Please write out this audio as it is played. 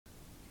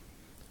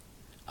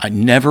I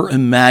never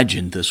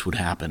imagined this would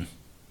happen.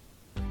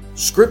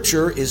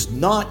 Scripture is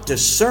not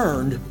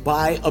discerned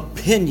by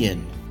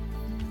opinion.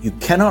 You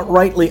cannot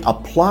rightly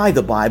apply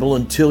the Bible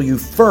until you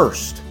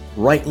first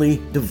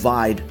rightly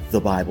divide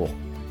the Bible.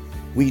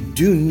 We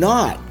do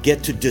not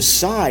get to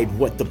decide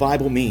what the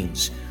Bible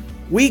means.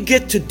 We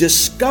get to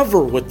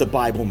discover what the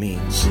Bible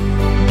means.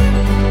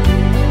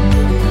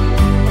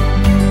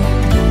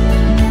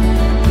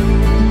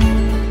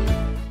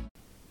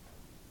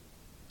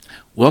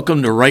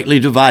 Welcome to Rightly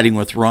Dividing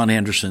with Ron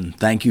Anderson.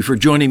 Thank you for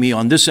joining me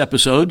on this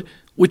episode,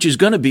 which is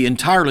going to be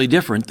entirely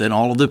different than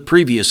all of the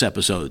previous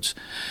episodes.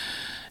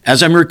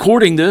 As I'm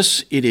recording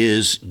this, it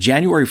is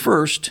January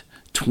 1st,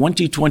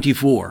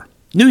 2024.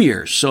 New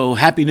Year's, so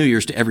Happy New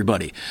Year's to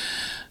everybody.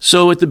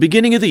 So at the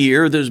beginning of the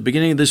year, the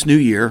beginning of this new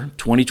year,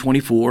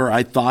 2024,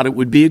 I thought it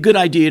would be a good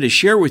idea to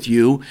share with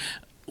you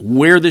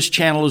where this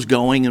channel is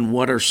going and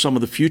what are some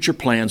of the future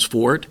plans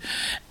for it,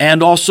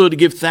 and also to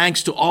give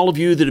thanks to all of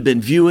you that have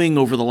been viewing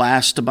over the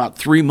last about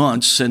 3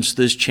 months since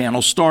this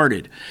channel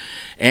started.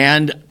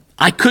 And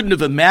I couldn't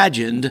have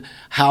imagined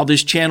how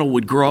this channel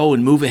would grow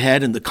and move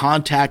ahead, and the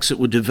contacts that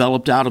would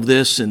develop out of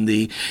this and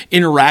the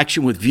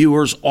interaction with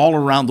viewers all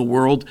around the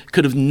world.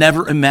 Could have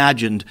never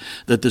imagined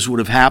that this would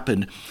have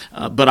happened.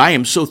 But I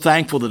am so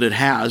thankful that it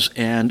has,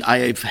 and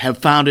I have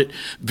found it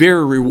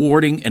very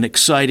rewarding and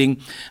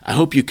exciting. I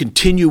hope you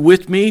continue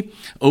with me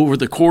over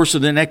the course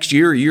of the next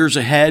year, years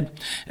ahead,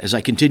 as I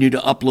continue to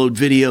upload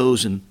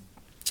videos and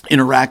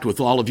interact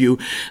with all of you.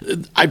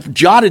 I've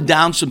jotted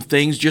down some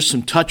things, just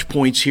some touch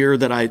points here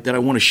that I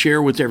want to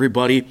share with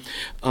everybody.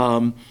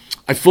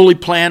 I fully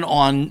plan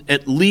on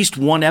at least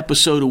one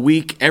episode a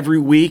week, every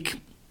week.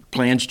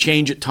 Plans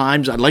change at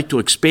times. I'd like to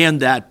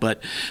expand that,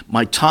 but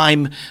my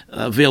time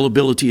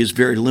availability is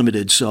very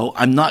limited. So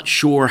I'm not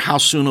sure how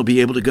soon I'll be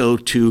able to go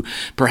to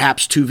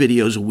perhaps 2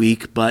 videos a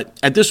week. But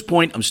at this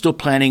point, I'm still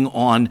planning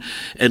on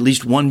at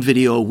least 1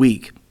 video a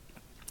week.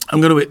 I'm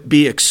going to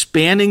be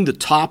expanding the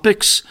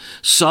topics,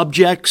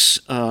 subjects.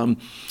 Had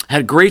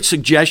a great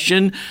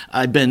suggestion.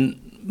 I've been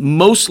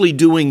mostly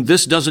doing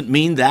this doesn't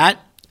mean that,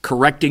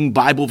 correcting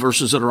Bible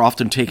verses that are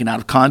often taken out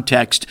of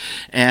context.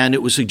 And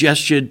it was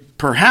suggested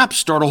perhaps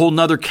start a whole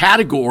nother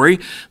category.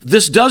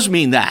 This does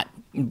mean that.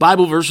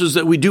 Bible verses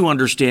that we do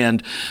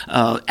understand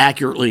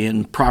accurately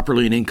and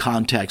properly and in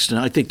context. And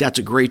I think that's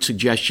a great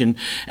suggestion.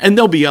 And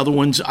there'll be other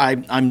ones.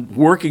 I'm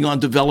working on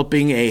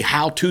developing a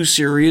how-to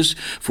series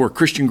for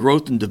Christian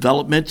growth and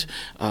development.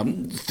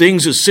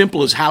 Things as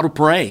simple as how to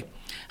pray,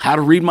 how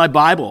to read my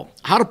Bible,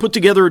 how to put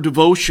together a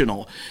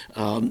devotional,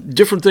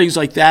 different things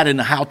like that in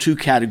the how-to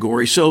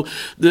category. So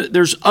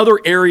there's other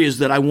areas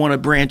that I want to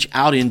branch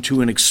out into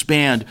and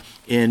expand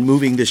in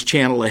moving this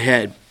channel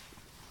ahead.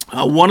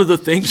 One of the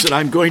things that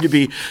I'm going to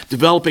be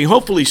developing,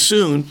 hopefully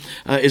soon,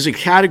 is a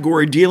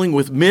category dealing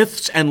with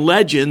myths and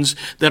legends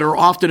that are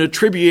often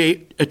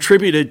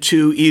attributed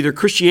to either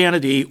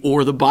Christianity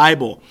or the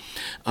Bible.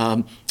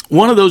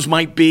 One of those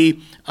might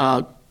be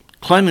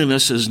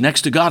cleanliness is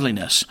next to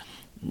godliness,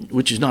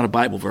 which is not a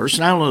Bible verse.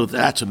 And I don't know if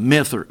that's a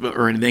myth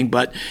or anything,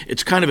 but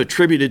it's kind of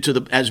attributed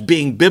to as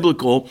being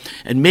biblical.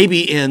 And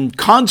maybe in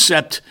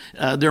concept,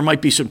 there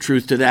might be some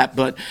truth to that,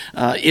 but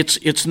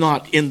it's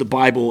not in the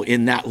Bible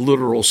in that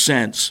literal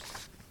sense.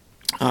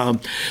 So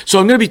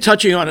I'm going to be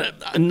touching on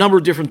a number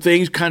of different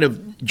things, kind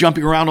of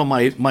jumping around on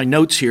my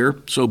notes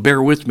here, so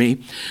bear with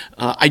me.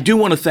 I do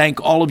want to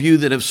thank all of you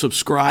that have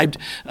subscribed.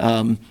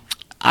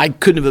 I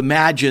couldn't have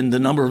imagined the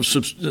number of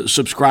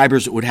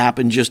subscribers that would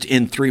happen just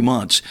in 3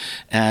 months.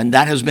 And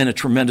that has been a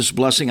tremendous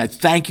blessing. I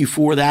thank you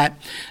for that.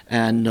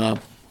 And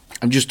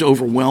I'm just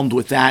overwhelmed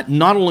with that,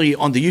 not only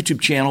on the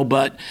YouTube channel,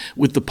 but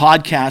with the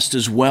podcast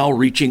as well,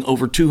 reaching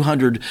over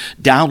 200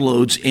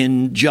 downloads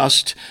in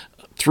just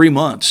 3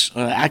 months.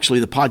 Actually,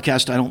 the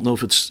podcast, I don't know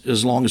if it's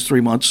as long as 3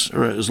 months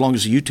or as long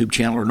as the YouTube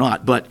channel or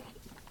not, but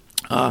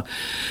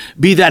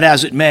be that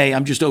as it may,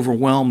 I'm just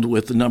overwhelmed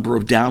with the number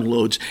of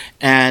downloads.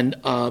 And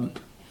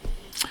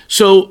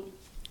so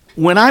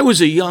when I was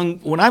a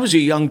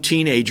young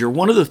teenager,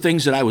 one of the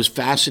things that I was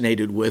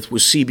fascinated with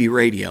was CB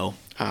radio.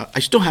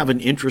 I still have an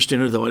interest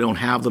in it, though I don't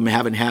have them. I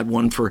haven't had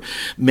one for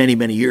many,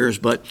 many years.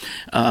 But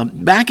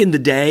back in the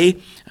day,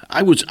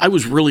 I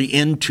was really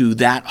into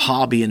that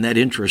hobby and that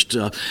interest.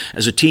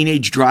 As a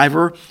teenage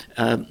driver,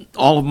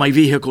 all of my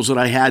vehicles that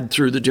I had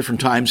through the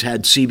different times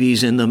had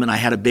CBs in them, and I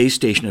had a base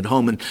station at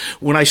home. And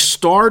when I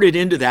started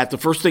into that, the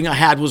first thing I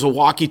had was a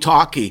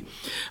walkie-talkie,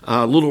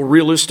 a little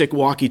realistic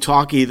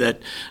walkie-talkie that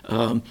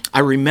I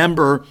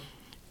remember.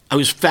 I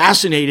was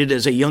fascinated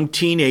as a young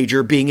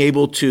teenager being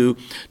able to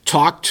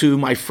talk to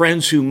my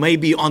friends who may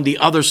be on the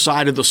other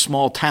side of the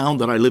small town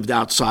that I lived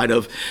outside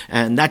of,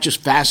 and that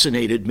just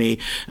fascinated me.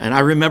 And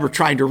I remember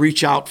trying to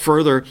reach out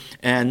further,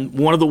 and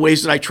one of the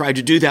ways that I tried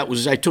to do that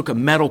was I took a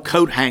metal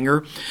coat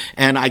hanger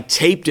and I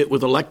taped it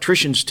with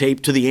electrician's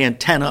tape to the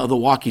antenna of the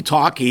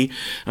walkie-talkie,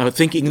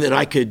 thinking that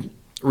I could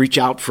reach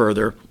out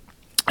further.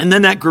 And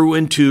then that grew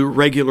into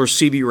regular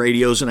CB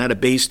radios and had a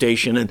base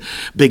station and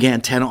big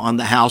antenna on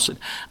the house. And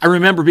I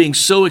remember being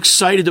so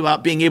excited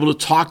about being able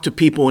to talk to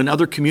people in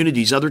other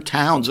communities, other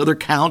towns, other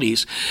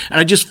counties. And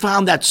I just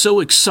found that so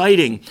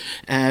exciting.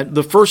 And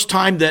the first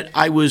time that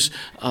I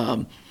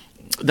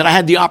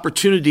had the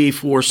opportunity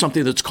for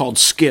something that's called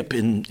skip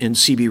in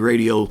CB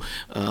radio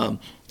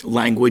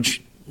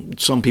language.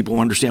 Some people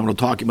understand what I'm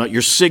talking about.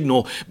 Your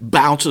signal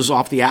bounces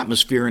off the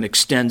atmosphere and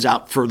extends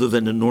out further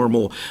than a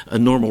normal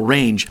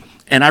range.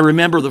 And I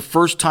remember the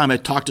first time I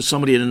talked to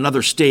somebody in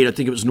another state, I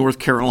think it was North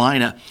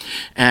Carolina,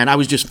 and I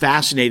was just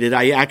fascinated.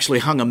 I actually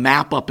hung a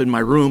map up in my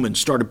room and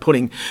started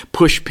putting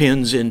push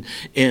pins in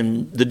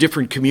the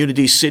different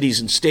communities,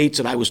 cities, and states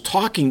that I was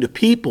talking to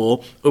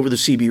people over the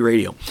CB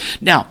radio.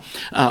 Now,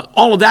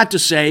 all of that to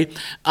say,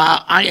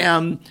 I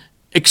am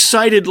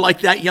excited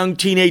like that young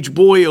teenage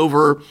boy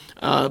over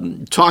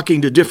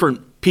talking to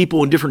different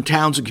people in different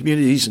towns and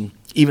communities and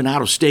even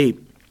out of state.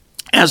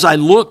 As I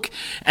look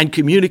and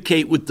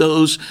communicate with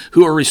those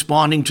who are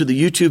responding to the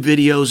YouTube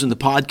videos and the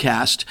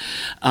podcast,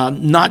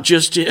 not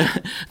just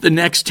the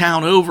next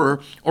town over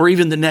or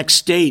even the next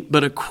state,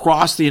 but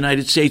across the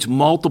United States,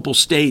 multiple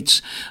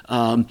states,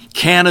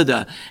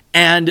 Canada,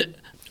 and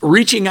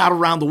reaching out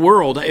around the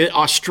world,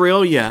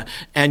 Australia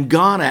and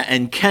Ghana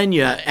and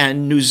Kenya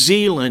and New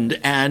Zealand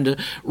and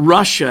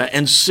Russia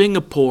and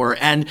Singapore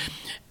and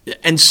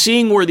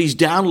seeing where these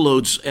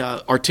downloads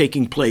are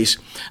taking place.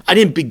 I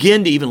didn't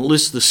begin to even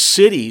list the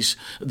cities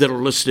that are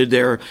listed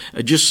there,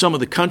 just some of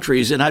the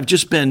countries, and I've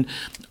just been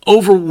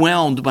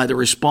overwhelmed by the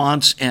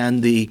response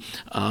and the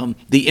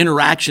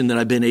interaction that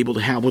I've been able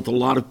to have with a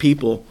lot of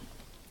people.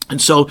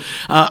 And so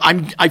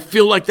I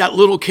feel like that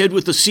little kid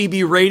with the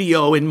CB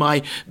radio in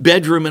my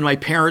bedroom in my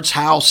parents'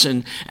 house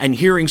and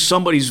hearing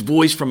somebody's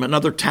voice from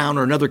another town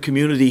or another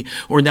community,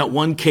 or in that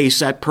one case,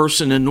 that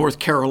person in North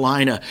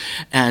Carolina,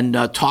 and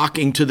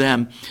talking to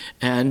them.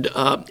 And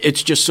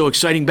it's just so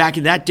exciting. Back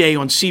in that day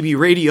on CB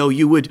radio,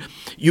 you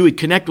would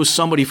connect with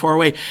somebody far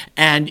away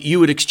and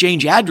you would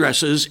exchange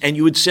addresses and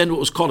you would send what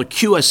was called a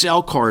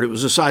QSL card. It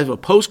was the size of a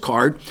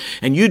postcard,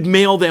 and you'd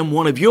mail them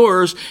one of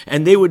yours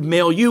and they would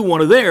mail you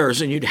one of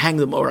theirs, and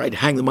I'd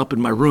hang them up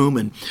in my room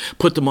and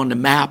put them on the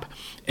map.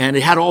 And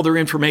it had all their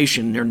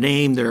information, their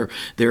name,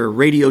 their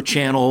radio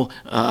channel,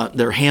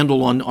 their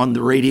handle on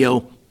the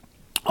radio,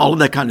 all of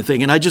that kind of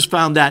thing. And I just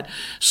found that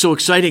so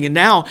exciting. And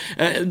now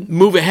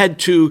move ahead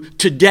to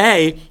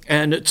today,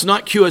 and it's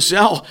not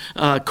QSL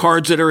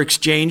cards that are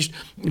exchanged,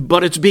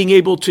 but it's being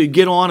able to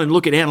get on and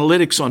look at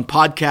analytics on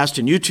podcast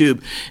and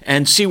YouTube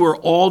and see where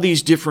all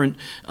these different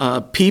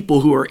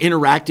people who are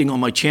interacting on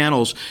my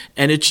channels.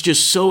 And it's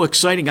just so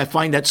exciting. I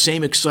find that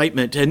same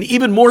excitement, and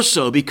even more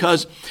so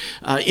because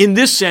in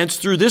this sense,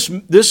 through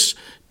this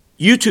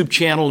YouTube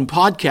channel and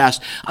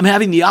podcast, I'm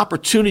having the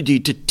opportunity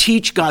to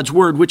teach God's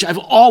Word, which I've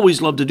always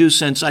loved to do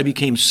since I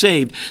became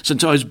saved,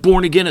 since I was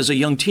born again as a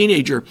young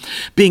teenager,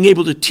 being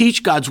able to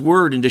teach God's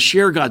Word and to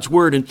share God's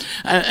Word.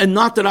 And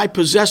not that I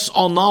possess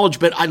all knowledge,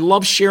 but I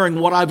love sharing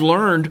what I've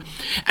learned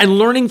and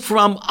learning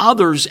from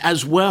others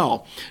as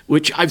well,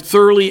 which I've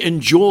thoroughly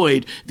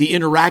enjoyed the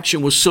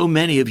interaction with so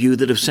many of you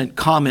that have sent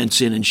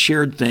comments in and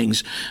shared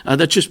things.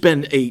 That's just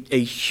been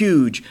a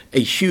huge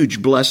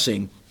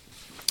blessing.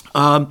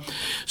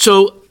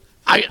 So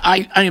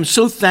I am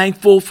so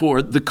thankful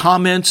for the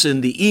comments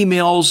and the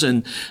emails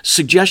and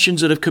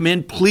suggestions that have come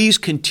in. Please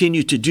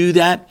continue to do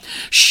that.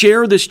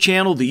 Share this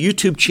channel, the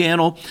YouTube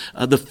channel,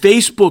 the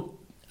Facebook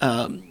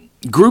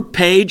group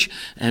page,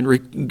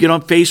 and get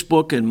on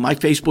Facebook and my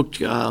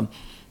Facebook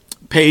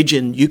page,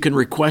 and you can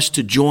request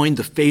to join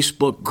the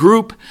Facebook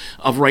group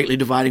of Rightly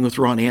Dividing with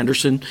Ron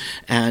Anderson,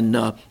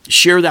 and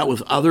share that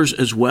with others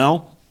as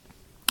well.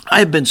 I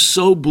have been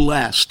so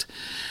blessed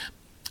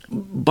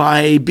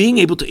by being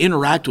able to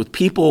interact with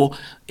people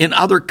in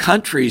other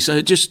countries.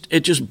 It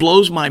just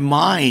blows my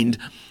mind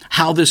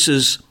how this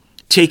is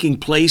taking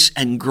place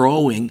and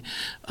growing.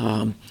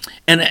 And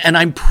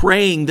I'm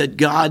praying that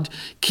God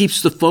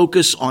keeps the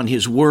focus on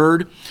His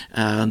Word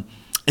and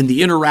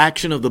the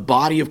interaction of the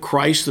body of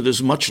Christ that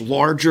is much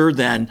larger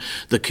than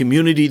the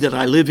community that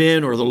I live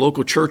in or the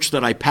local church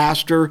that I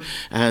pastor,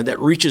 that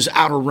reaches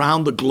out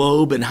around the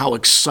globe, and how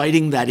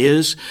exciting that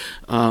is.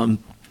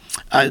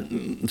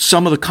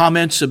 Some of the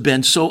comments have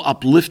been so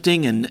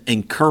uplifting and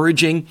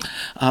encouraging.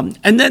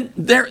 And then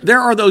there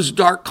are those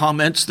dark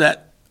comments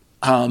that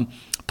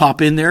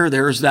pop in there.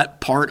 There's that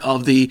part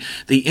of the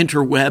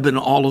interweb and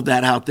all of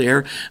that out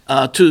there,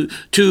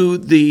 to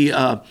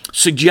the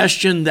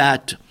suggestion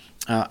that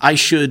I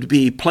should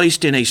be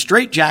placed in a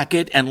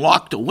straitjacket and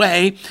locked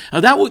away.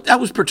 That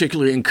was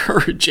particularly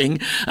encouraging.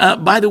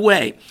 By the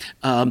way,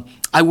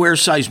 I wear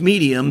size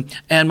medium,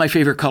 and my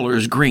favorite color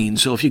is green.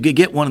 So if you could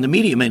get one in the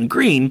medium in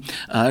green,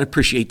 I'd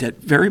appreciate that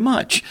very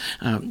much.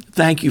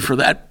 Thank you for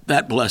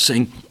that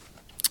blessing.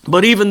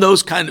 But even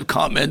those kind of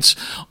comments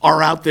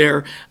are out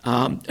there,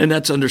 and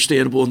that's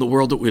understandable in the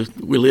world that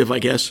we live, I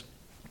guess.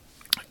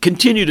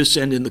 Continue to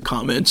send in the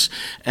comments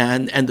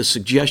and the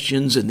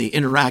suggestions and the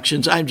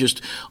interactions. I'm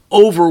just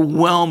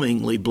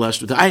overwhelmingly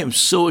blessed with it. I am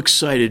so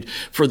excited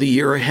for the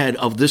year ahead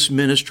of this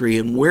ministry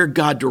and where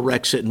God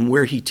directs it and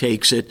where he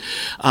takes it.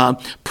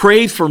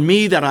 Pray for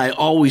me that I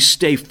always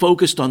stay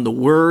focused on the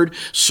word,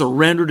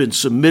 surrendered and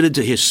submitted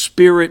to his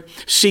spirit,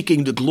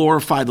 seeking to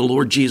glorify the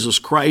Lord Jesus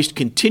Christ,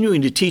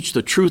 continuing to teach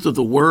the truth of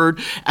the word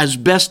as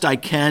best I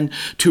can,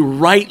 to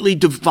rightly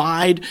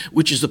divide,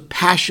 which is the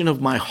passion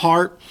of my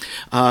heart,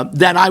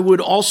 that I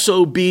would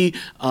also be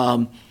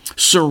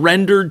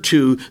surrendered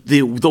to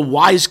the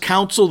wise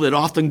counsel that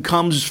often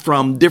comes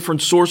from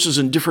different sources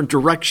and different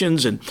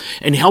directions,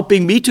 and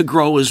helping me to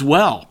grow as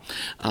well.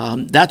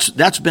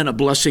 That's been a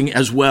blessing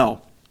as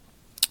well.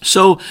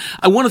 So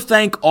I want to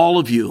thank all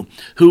of you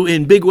who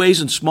in big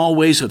ways and small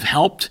ways have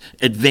helped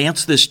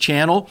advance this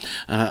channel.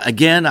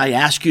 Again, I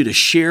ask you to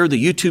share the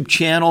YouTube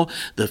channel,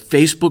 the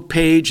Facebook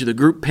page, the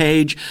group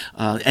page,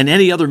 and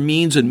any other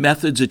means and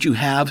methods that you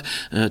have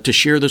to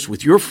share this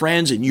with your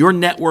friends and your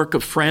network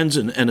of friends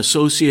and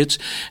associates,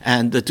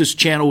 and that this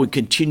channel would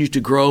continue to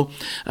grow.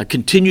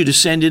 Continue to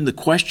send in the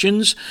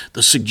questions,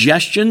 the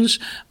suggestions,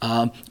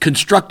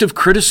 constructive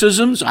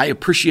criticisms. I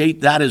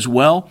appreciate that as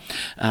well.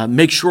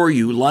 Make sure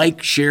you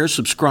like, share,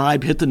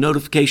 subscribe, hit the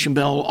notification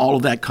bell, all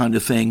of that kind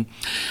of thing.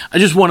 I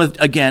just want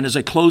to, again, as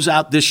I close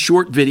out this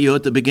short video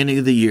at the beginning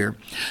of the year,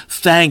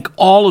 thank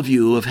all of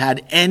you who have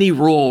had any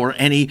role or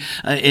in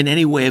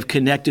any way have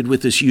connected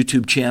with this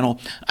YouTube channel.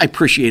 I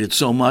appreciate it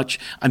so much.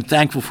 I'm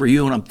thankful for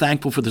you, and I'm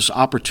thankful for this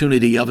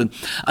opportunity of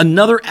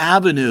another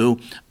avenue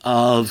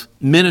of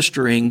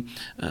ministering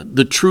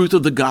the truth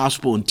of the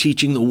gospel and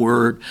teaching the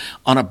word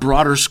on a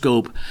broader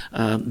scope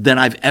than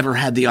I've ever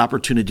had the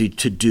opportunity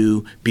to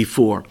do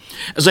before.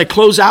 As I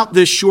close out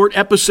this short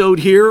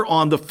episode here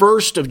on the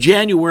 1st of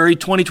January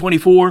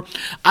 2024,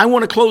 I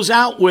want to close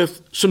out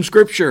with some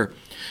scripture.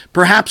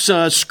 Perhaps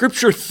a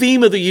scripture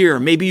theme of the year.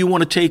 Maybe you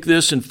want to take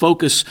this and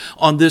focus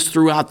on this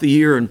throughout the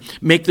year and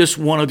make this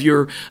one of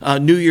your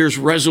New Year's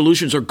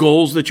resolutions or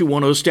goals that you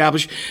want to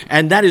establish.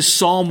 And that is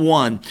Psalm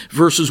 1,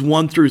 verses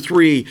 1 through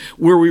 3,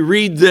 where we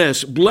read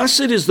this: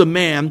 "Blessed is the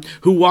man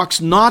who walks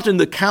not in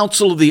the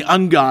counsel of the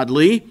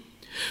ungodly,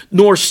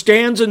 nor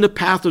stands in the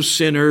path of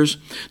sinners,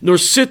 nor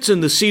sits in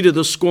the seat of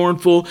the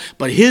scornful,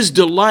 but his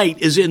delight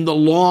is in the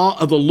law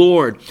of the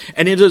Lord,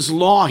 and in his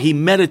law he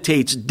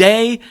meditates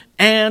day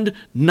and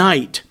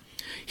night.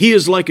 He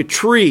is like a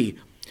tree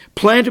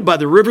planted by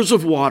the rivers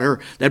of water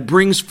that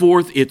brings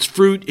forth its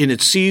fruit in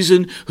its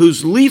season,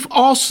 whose leaf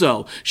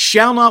also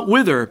shall not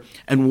wither,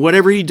 and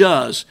whatever he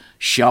does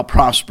shall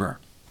prosper."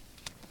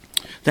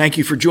 Thank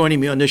you for joining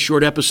me on this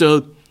short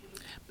episode.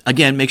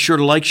 Again, make sure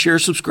to like, share,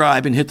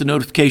 subscribe, and hit the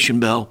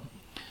notification bell.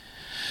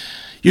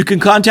 You can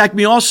contact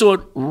me also at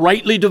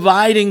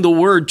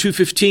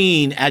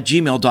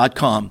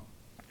rightlydividingtheword215@gmail.com.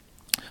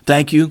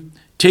 Thank you.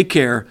 Take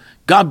care.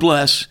 God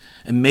bless.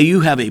 And may you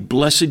have a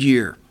blessed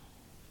year.